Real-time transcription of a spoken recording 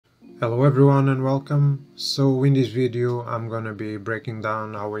Hello everyone and welcome. So in this video I'm gonna be breaking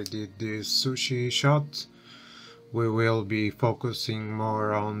down how I did this sushi shot. We will be focusing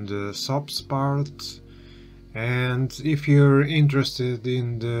more on the subs part, and if you're interested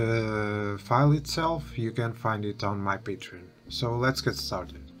in the file itself you can find it on my Patreon. So let's get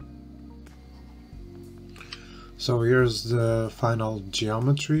started. So here's the final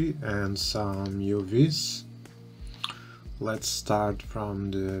geometry and some UVs. Let's start from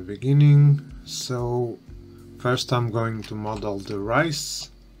the beginning. So first I'm going to model the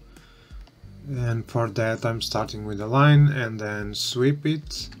rice, and for that I'm starting with a line and then sweep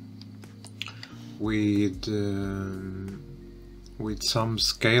it with some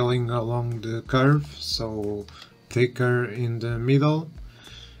scaling along the curve, so thicker in the middle.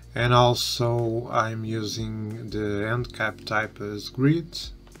 And also I'm using the end cap type as grid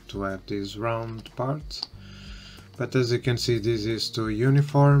to have this round part. But as you can see, this is too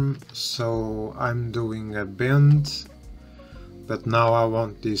uniform, so I'm doing a bend. But now I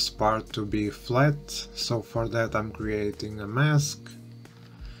want this part to be flat, so for that I'm creating a mask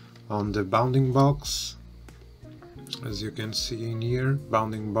on the bounding box. As you can see in here,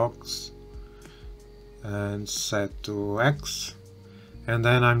 bounding box, and set to X. And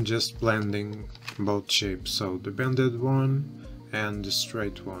then I'm just blending both shapes, so the bended one and the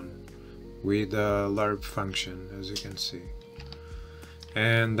straight one, with a lerp function, as you can see.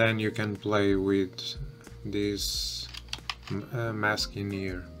 And then you can play with this mask in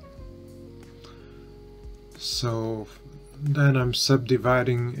here. So then I'm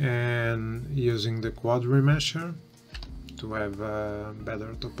subdividing and using the quad remesher to have a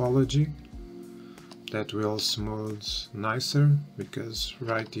better topology that will smooth nicer, because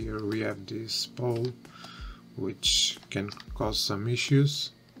right here we have this pole which can cause some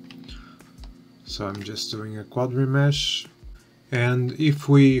issues. So I'm just doing a quad remesh, and if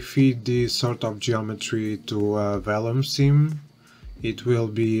we feed this sort of geometry to a vellum sim, it will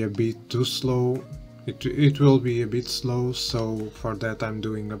be a bit too slow. It will be a bit slow, so for that I'm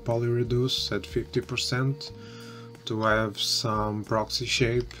doing a poly reduce at 50% to have some proxy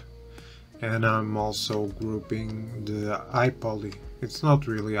shape. And I'm also grouping the iPoly. It's not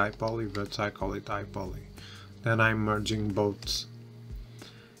really iPoly, but I call it iPoly. Then I'm merging both.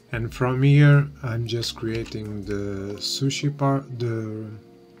 And from here I'm just creating the sushi part,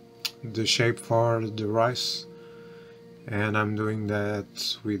 the shape for the rice. And I'm doing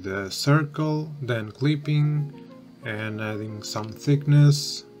that with a circle, then clipping and adding some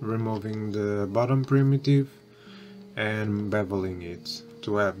thickness, removing the bottom primitive and beveling it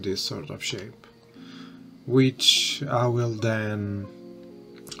to have this sort of shape, which I will then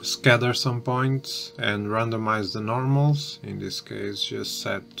scatter some points and randomize the normals. In this case just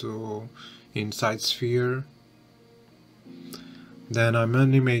set to inside sphere. Then I'm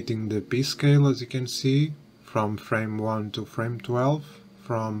animating the P scale, as you can see, from frame 1 to frame 12,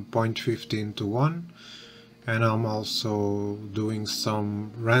 from 0.15 to 1, and I'm also doing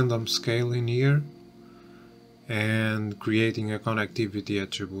some random scale in here and creating a connectivity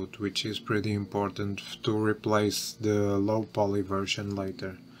attribute, which is pretty important to replace the low poly version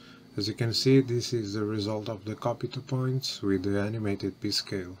later. As you can see, this is the result of the copy to points with the animated P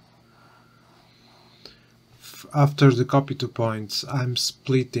scale. After the copy to points, I'm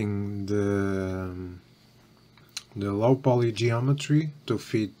splitting the low poly geometry to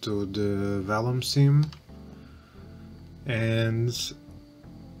fit to the vellum sim, and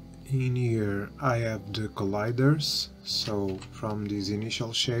in here I have the colliders. So from this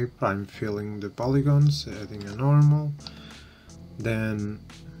initial shape I'm filling the polygons, adding a normal, then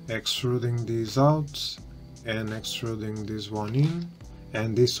extruding these out and extruding this one in,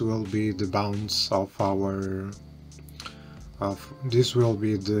 and this will be the bounds of this will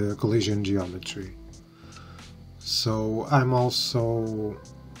be the collision geometry. So I'm also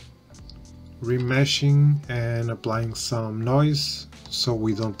remeshing and applying some noise, so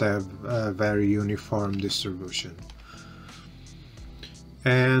we don't have a very uniform distribution.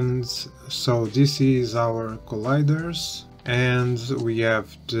 And so this is our colliders, and we have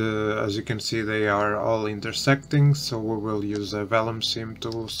as you can see, they are all intersecting, so we will use a vellum sim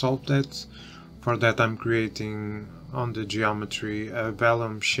to solve that. For that I'm creating on the geometry a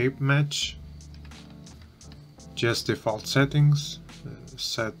vellum shape match, just default settings,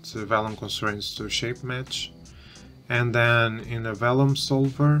 set vellum constraints to shape match. And then in a vellum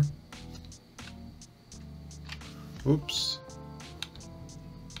solver, oops,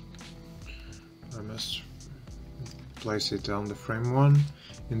 I must place it on the frame 1.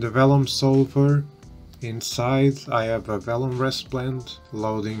 In the vellum solver, inside I have a vellum rest blend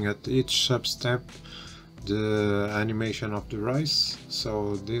loading at each substep the animation of the rice,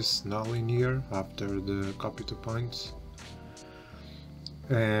 so this null in here after the copy to point.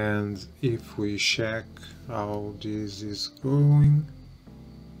 And if we check how this is going,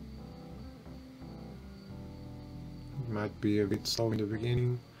 it might be a bit slow in the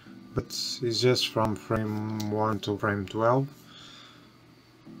beginning, but it's just from frame 1 to frame 12.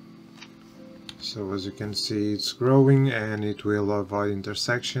 So as you can see, it's growing and it will avoid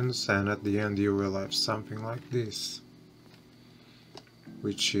intersections, and at the end you will have something like this,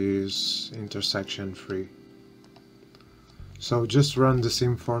 which is intersection free. So just run the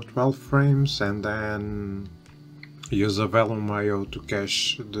sim for 12 frames and then use a Vellum IO to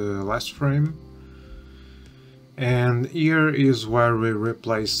cache the last frame. And here is where we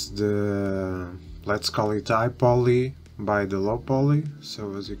replace the, let's call it high poly by the low poly.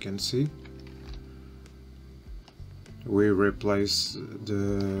 So as you can see, we replace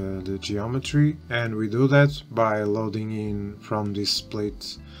the geometry, and we do that by loading in from this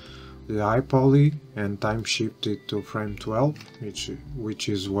split the high poly and time shift it to frame 12, which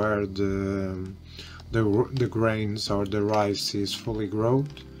is where the grains or the rice is fully grown.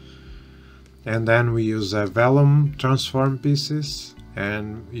 And then we use a Vellum transform pieces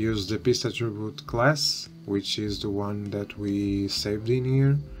and use the piece attribute class, which is the one that we saved in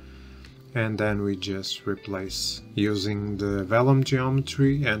here. And then we just replace using the Vellum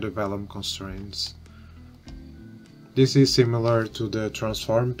geometry and the Vellum constraints. This is similar to the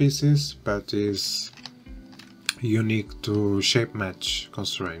transform pieces, but is unique to shape match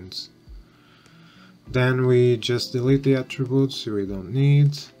constraints. Then we just delete the attributes we don't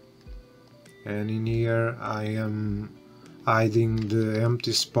need. And in here I am hiding the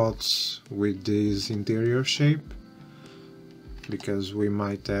empty spots with this interior shape, because we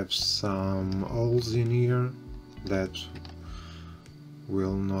might have some holes in here that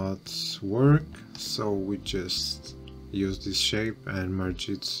will not work, so we just use this shape and merge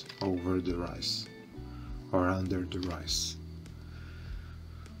it over the rice or under the rice.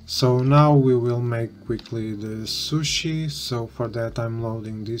 So now we will make quickly the sushi. So for that I'm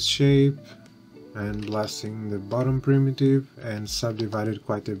loading this shape and blasting the bottom primitive and subdivide it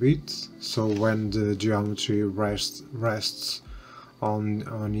quite a bit, so when the geometry rests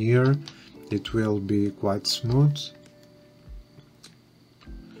on here it will be quite smooth.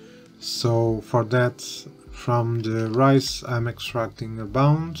 So for that, from the rice I'm extracting a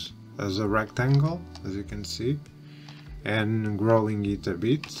bound as a rectangle, as you can see, and growing it a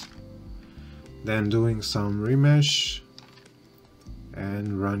bit, then doing some remesh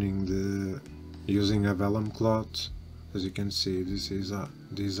and running using a Vellum cloth. As you can see,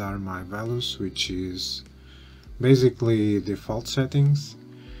 these are my values, which is basically default settings,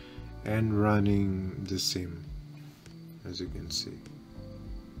 and running the sim, as you can see.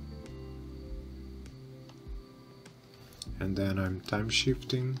 And then I'm time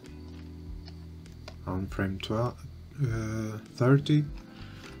shifting on frame 30,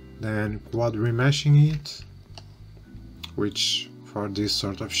 then quad remeshing it, which for this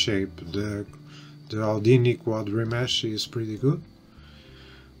sort of shape the Houdini quad remesh is pretty good.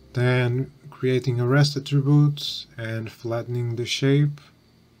 Then creating a rest attribute and flattening the shape,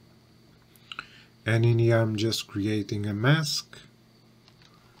 and in here I'm just creating a mask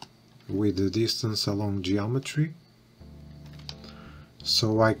with the distance along geometry,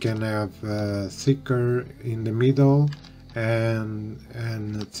 so I can have thicker in the middle and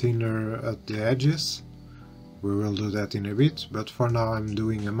thinner at the edges. We will do that in a bit, but for now I'm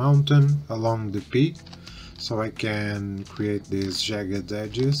doing a mountain along the P, so I can create these jagged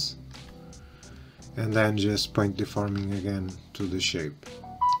edges, and then just point deforming again to the shape.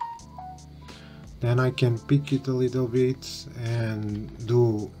 Then I can pick it a little bit and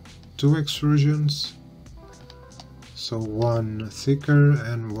do 2 extrusions, so one thicker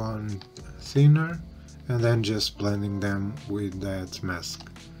and one thinner, and then just blending them with that mask,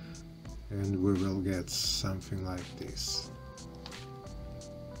 and we will get something like this.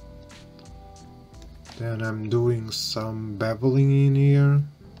 Then I'm doing some beveling in here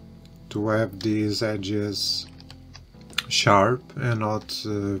to have these edges sharp and not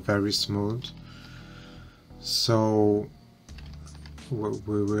very smooth. So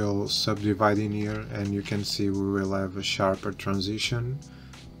we will subdivide in here, and you can see we will have a sharper transition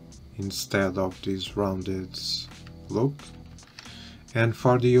instead of this rounded look. And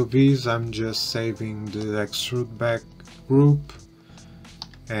for the UVs I'm just saving the extrude back group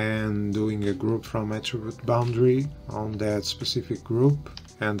and doing a group from attribute boundary on that specific group,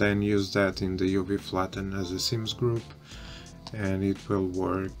 and then use that in the UV flatten as a seams group, and it will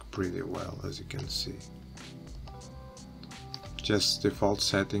work pretty well, as you can see. Just default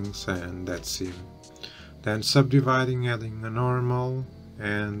settings and that seam. Then subdividing, adding a normal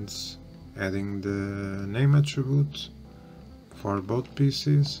and adding the name attribute for both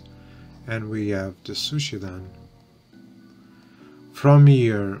pieces, and we have the sushi done. From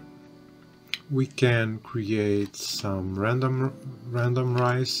here we can create some random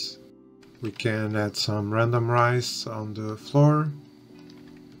rice. We can add some random rice on the floor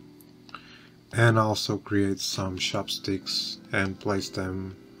and also create some chopsticks and place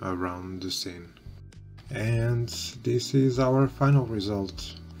them around the scene. And this is our final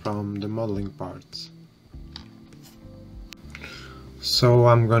result from the modeling part. So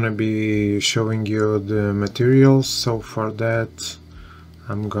I'm gonna be showing you the materials, so for that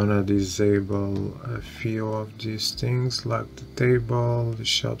I'm gonna disable a few of these things like the table, the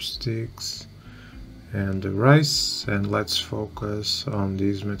chopsticks and the rice, and let's focus on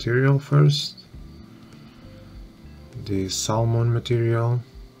this material first, the salmon material.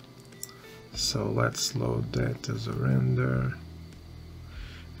 So let's load that as a render.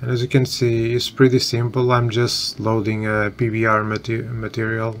 And as you can see, it's pretty simple. I'm just loading a PBR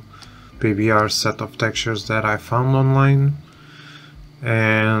PBR set of textures that I found online,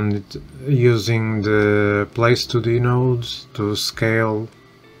 and using the place 2D nodes to scale.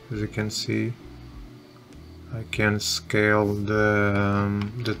 As you can see, I can scale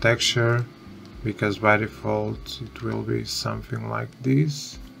the texture, because by default it will be something like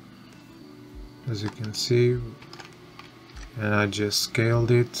this, as you can see, and I just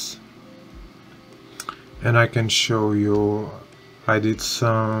scaled it. And I can show you, I did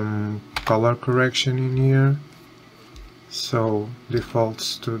some color correction in here, so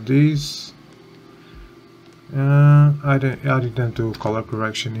defaults to this. I didn't do color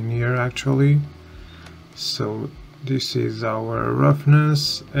correction in here actually. So this is our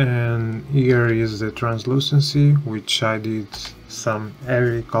roughness, and here is the translucency, which I did some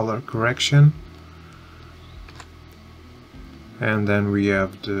airy color correction. And then we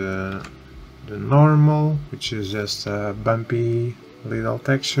have the normal, which is just a bumpy little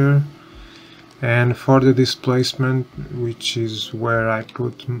texture. And for the displacement, which is where I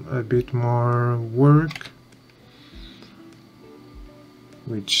put a bit more work,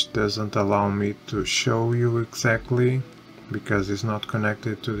 which doesn't allow me to show you exactly because it's not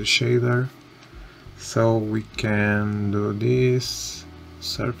connected to the shader. So we can do this,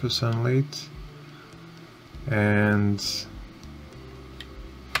 surface unlit, and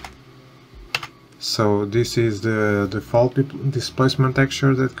so this is the default displacement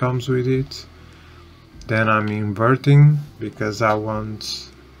texture that comes with it. Then I'm inverting because I want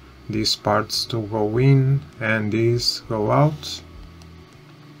these parts to go in and these go out.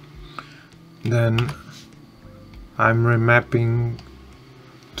 Then I'm remapping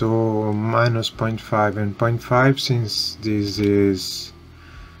to -0.5 and 0.5, since this is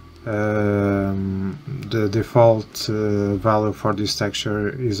the default value for this texture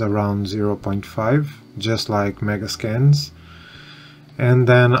is around 0.5, just like Megascans. And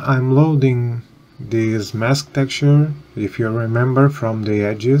then I'm loading this mask texture, if you remember, from the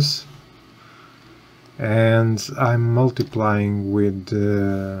edges, and I'm multiplying with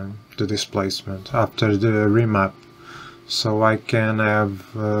the displacement after the remap, so I can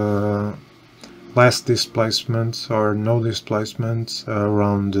have less displacement or no displacement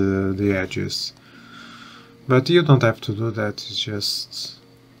around the edges. But you don't have to do that, it's just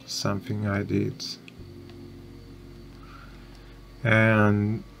something I did.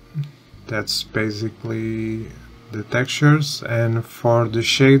 And that's basically the textures. And for the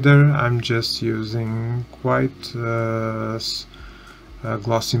shader I'm just using quite a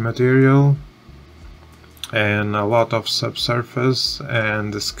glossy material and a lot of subsurface,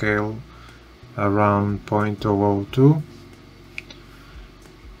 and the scale around 0.002.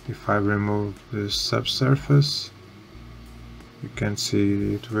 If I remove the subsurface, you can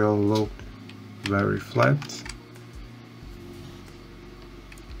see it will look very flat.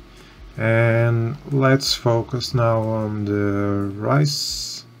 And let's focus now on the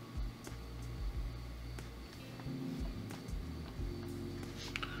rice.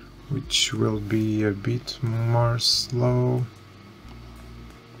 Which will be a bit more slow.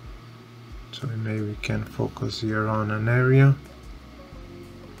 So maybe we can focus here on an area.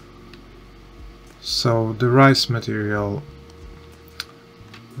 So the rice material,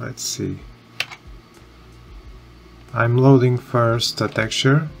 let's see. I'm loading first a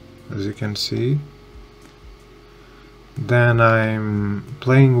texture, as you can see. Then I'm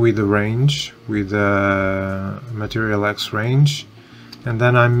playing with the range, with the material X range. And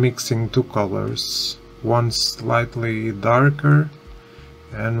then I'm mixing two colors, one slightly darker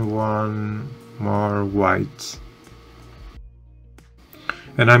and one more white.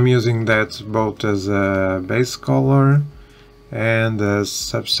 and I'm using that both as a base color and a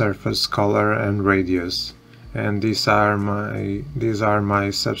subsurface color and radius. And these are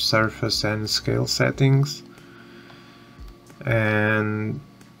my subsurface and scale settings. And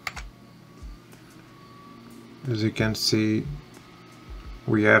as you can see,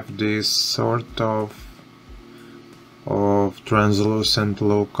 we have this sort of translucent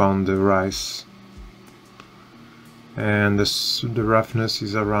look on the rice, and the roughness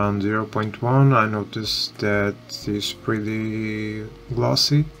is around 0.1. I noticed that it's pretty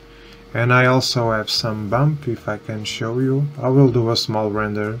glossy, and I also have some bump. If I can show you, I will do a small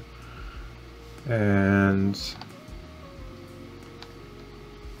render and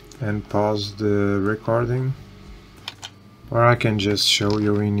pause the recording, or I can just show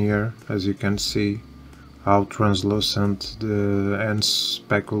you in here. As you can see how translucent and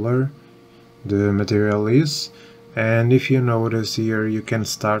specular the material is, and if you notice here, you can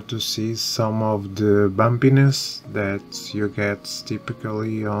start to see some of the bumpiness that you get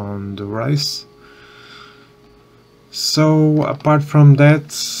typically on the rice. So apart from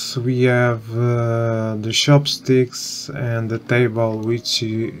that, we have the chopsticks and the table, which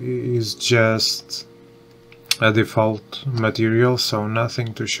is just a default material, so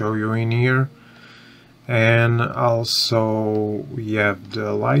nothing to show you in here. And also we have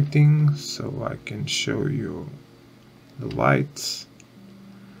the lighting, so I can show you the lights.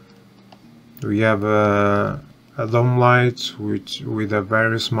 We have a dome light with a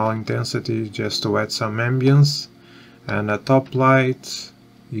very small intensity, just to add some ambience, and a top light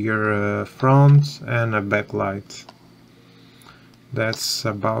here, front, and a backlight. That's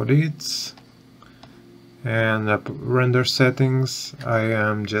about it. And render settings, I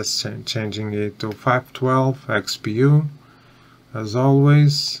am just changing it to 512 XPU as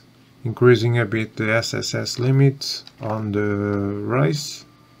always, increasing a bit the SSS limit on the rice.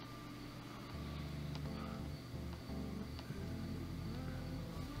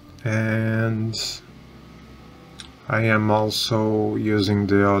 And I am also using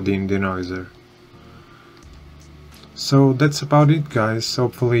the Houdini denoiser. So that's about it, guys.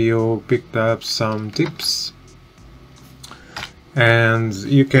 Hopefully you picked up some tips, and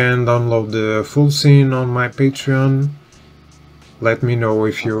you can download the full scene on my Patreon. Let me know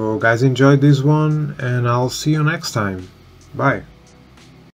if you guys enjoyed this one, and I'll see you next time. Bye.